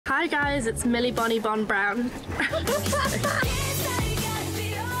Hi guys, it's Millie Bonnie Bon Brown.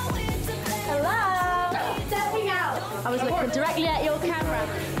 Hello! Stepping out! I was looking directly at your camera.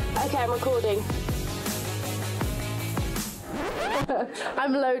 Okay, I'm recording.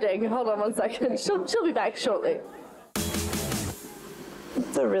 I'm loading. Hold on 1 second. She'll be back shortly.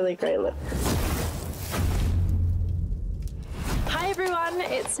 It's a really great look. Hi everyone,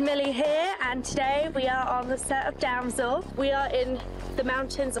 it's Millie here, and today we are on the set of Damsel. We are in the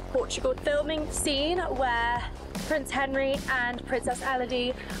mountains of Portugal, filming scene where Prince Henry and Princess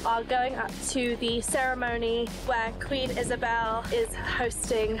Elodie are going up to the ceremony where Queen Isabel is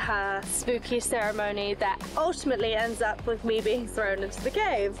hosting her spooky ceremony that ultimately ends up with me being thrown into the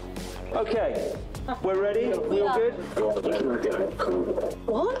cave. Okay, we're ready? We all good?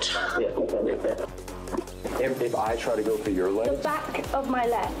 What? If I try to go for your leg, The back of my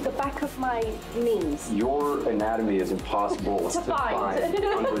leg, the back of my knees. your anatomy is impossible To find.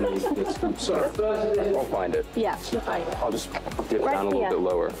 underneath this scoop. So I'll find it. Yeah, you're fine. I'll just dip Right down a little here. bit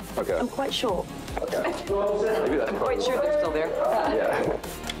lower. Okay. I'm quite short. Maybe that's Quite sure they're still there. Yeah.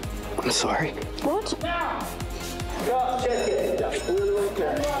 I'm sorry. What?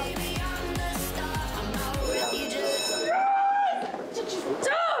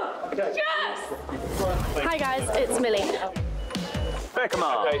 Yes! Hi guys, it's Millie. Hey, come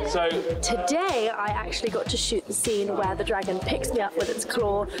on. Okay, so Today I actually got to shoot the scene where the dragon picks me up with its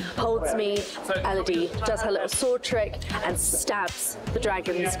claw, holds me, Elodie does her little sword trick and stabs the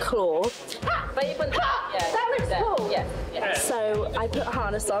dragon's claw. But you put That looks cool! Yeah. So I put a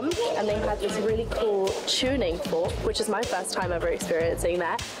harness on, and they had this really cool tuning fork, which is my first time ever experiencing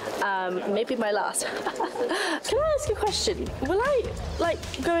that. Maybe my last. Can I ask you a question? Will I, like,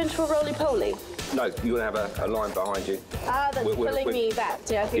 go into a roly-poly? no, you're gonna have a line behind you. Ah, that's pulling me back.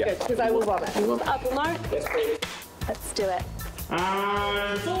 Yeah, okay, good, because I will vomit. Up or no? Let's do it.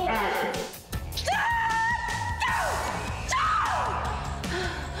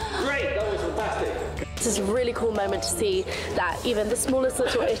 Great, that was fantastic. This is a really cool moment to see that even the smallest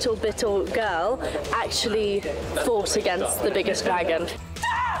little bittle girl actually fought against the biggest dragon.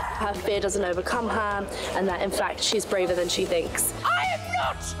 Her fear doesn't overcome her, and that in fact she's braver than she thinks. I am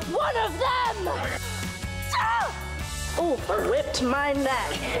not one of them! Oh, whipped my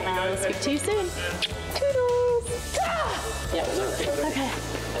neck. I'll speak to you soon. Toodles! Okay,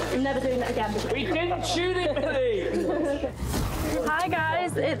 I'm never doing that again. We didn't shoot it, Millie! Hi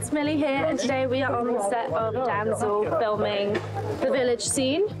guys, it's Millie here, and today we are on the set of Damsel filming the village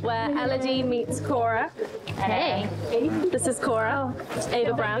scene where Elodie meets Cora. Hey. This is Cora,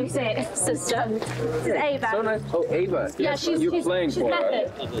 Ava Brown's sister. This is Ava. So nice. Oh, Ava. Yeah, Yes, you're playing for her.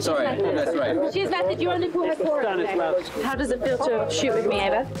 Method. Sorry, that's right. She's Method, you only call her Cora. Okay. How does it feel to shoot with me,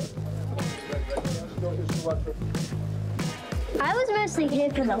 Ava? I was mostly here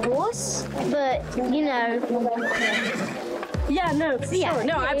for the horse, but you know. Yeah, no, for Yeah. sure.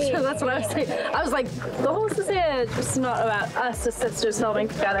 No, absolutely, that's what I was saying. I was like, the horse is here, just not about us as sisters filming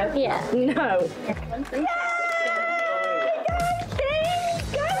together. Yeah. No.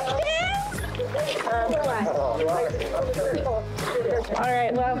 All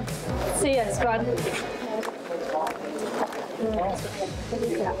right, well, see ya, squad.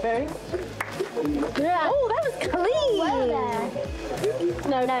 Very. Yeah. Oh, that was clean.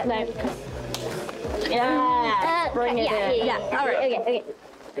 No. Yeah. Bring it in. Yeah. All right. Okay.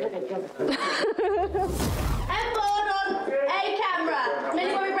 And forward on a camera.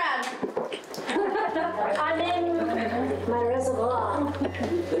 Millie Bobby Brown. I'm in my reservoir.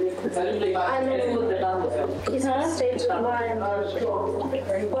 I'm in a state of mind.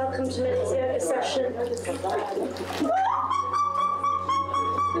 Welcome to Millie's yoga session.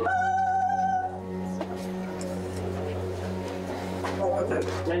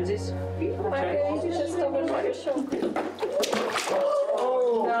 Lenses? Okay, you just double check your shoulder.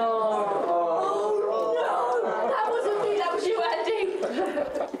 Oh no! That wasn't me, that was you, Andy.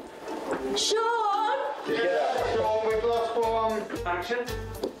 Sean! Yeah. Sean, we've lost form. Action.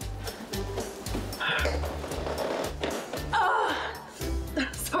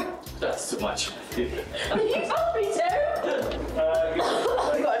 Sorry. That's too much. You told me to!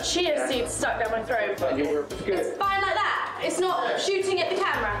 I've got a chia seed stuck down my throat. It's fine like that. It's not shooting at the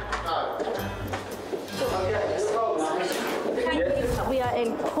camera. We are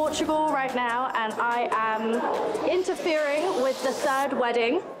in Portugal right now, and I am interfering with the third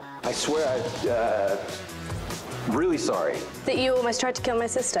wedding. I swear I'm really sorry. That you almost tried to kill my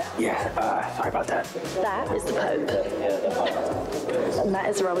sister. Yeah, sorry about that. That is the Pope. And that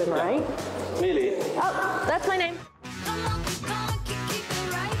is Robin, right? Millie? Oh, that's my name.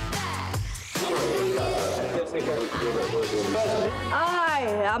 I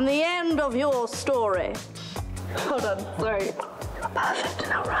am the end of your story. Hold on, sorry. Perfect,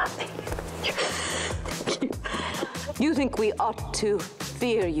 now Randy. You think we ought to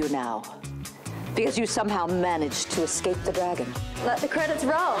fear you now? Because you somehow managed to escape the dragon. Let the credits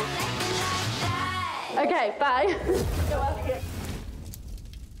roll. Okay, bye.